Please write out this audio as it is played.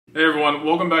Hey everyone,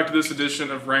 welcome back to this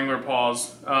edition of Wrangler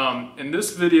Paws. In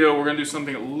this video, we're going to do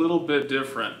something a little bit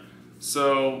different.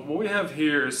 So what we have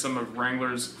here is some of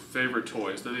Wrangler's favorite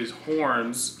toys. They're these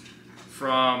horns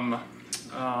from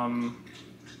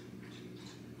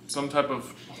some type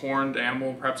of horned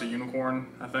animal, perhaps a unicorn,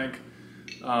 I think.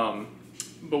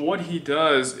 But what he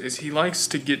does is he likes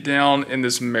to get down in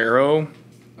this marrow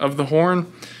of the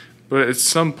horn, but at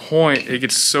some point it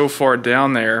gets so far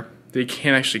down there they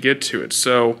can't actually get to it.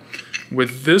 So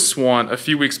with this one, a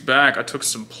few weeks back, I took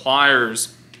some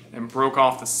pliers and broke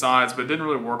off the sides, but it didn't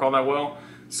really work all that well.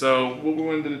 So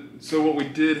what we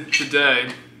did today,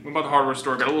 we went by the hardware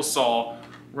store, got a little saw.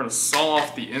 We're gonna saw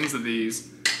off the ends of these,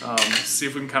 see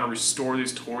if we can kind of restore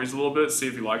these toys a little bit, see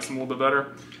if he likes them a little bit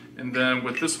better. And then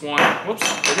with this one, whoops,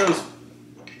 there it goes.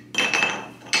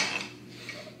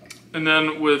 And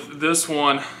then with this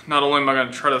one, not only am I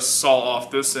gonna try to saw off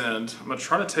this end, I'm gonna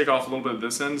try to take off a little bit of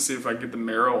this end, see if I can get the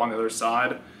marrow on the other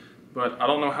side. But I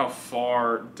don't know how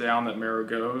far down that marrow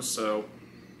goes, so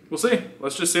we'll see.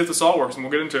 Let's just see if the saw works and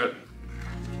we'll get into it.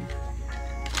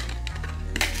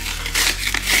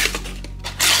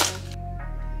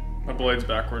 My blade's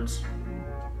backwards.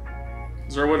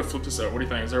 Is there a way to flip this out? What do you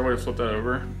think? Is there a way to flip that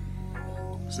over?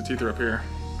 Because the teeth are up here.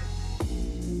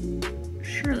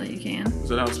 Surely you can. Is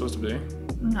that how it's supposed to be?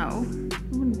 No, I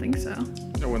wouldn't think so.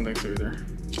 I wouldn't think so either.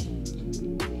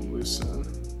 Loosen.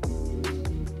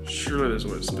 Surely there's a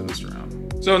way to spin this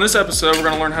around. So in this episode, we're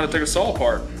gonna learn how to take a saw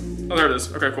apart. Oh, there it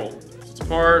is. Okay, cool. So it's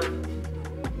apart.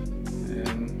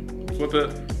 And flip it,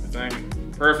 I think.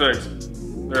 Perfect.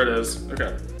 There it is.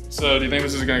 Okay. So do you think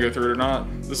this is gonna go through it or not?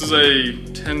 This is a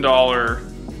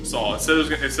 $10 saw. It said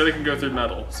it can go through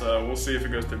metal, so we'll see if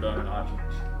it goes through bone or not.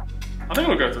 I think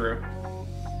it'll go through.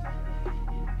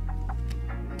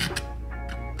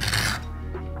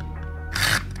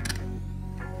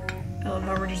 I love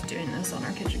how we're just doing this on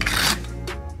our kitchen counter.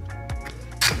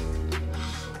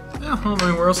 Yeah, I don't know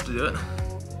anywhere else to do it.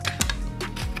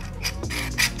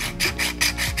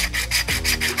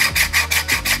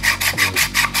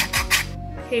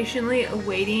 Patiently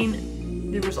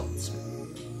awaiting the results.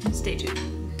 Stay tuned.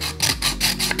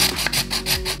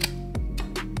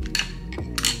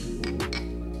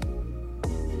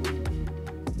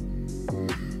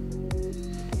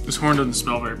 This horn doesn't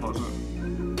smell very pleasant.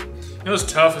 You know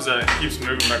what's tough is that it keeps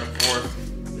moving back and forth.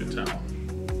 Good towel.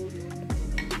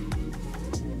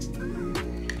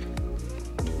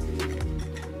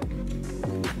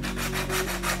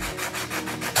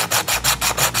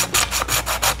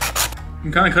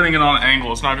 I'm kind of cutting it on an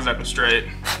angle. It's not exactly straight.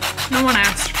 No one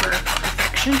asked for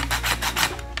perfection.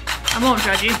 I won't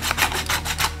judge you.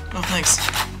 Oh, thanks.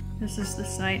 This is the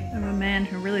sight of a man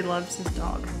who really loves his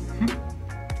dog.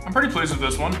 I'm pretty pleased with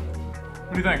this one.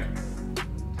 What do you think?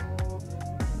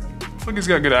 I feel like he's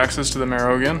got good access to the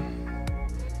marrow again.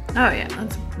 Oh yeah,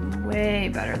 that's way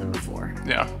better than before.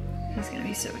 Yeah. He's gonna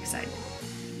be so excited.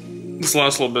 This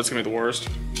last little bit's gonna be the worst.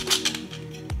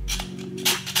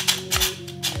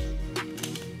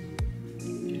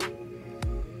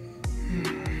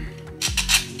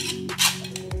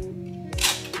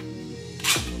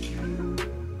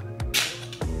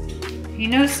 He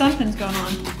knows something's going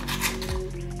on.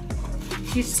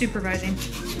 He's supervising.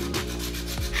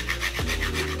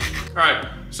 All right,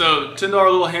 so $10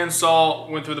 little hand saw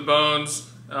went through the bones.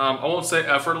 I won't say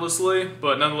effortlessly,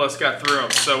 but nonetheless got through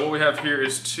them. So what we have here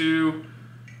is two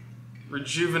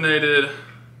rejuvenated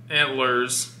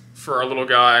antlers for our little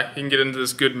guy. He can get into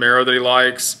this good marrow that he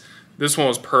likes. This one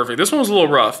was perfect. This one was a little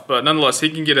rough, but nonetheless, he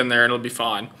can get in there and it'll be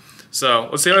fine. So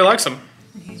let's see how he likes them.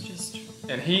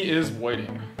 And he is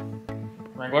waiting.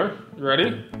 Wrangler, you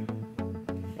ready?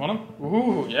 Want him?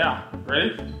 Ooh, yeah.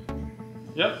 Ready?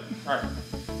 Yep. All right.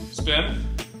 Spin.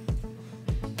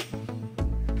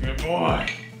 Good boy.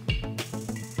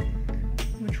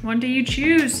 Which one do you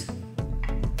choose?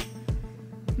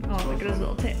 Oh, look at his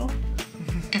little tail.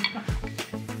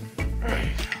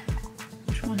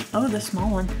 Which one? Oh, the small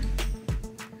one.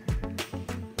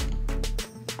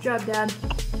 Good job, Dad.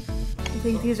 I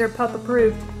think these are pup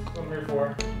approved. What I'm here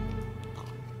for.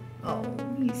 Oh,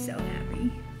 he's so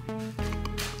happy.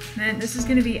 Man, this is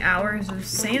gonna be hours of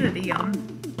sanity on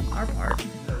our part.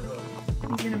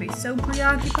 He's gonna be so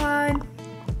preoccupied.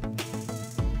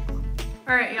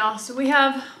 All right, y'all, so we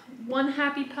have one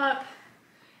happy pup.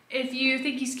 If you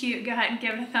think he's cute, go ahead and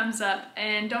give it a thumbs up.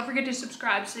 And don't forget to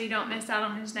subscribe so you don't miss out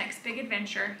on his next big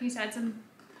adventure. He's had some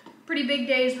pretty big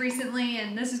days recently,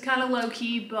 and this is kind of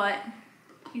low-key, but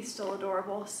he's still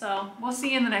adorable. So we'll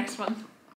see you in the next one.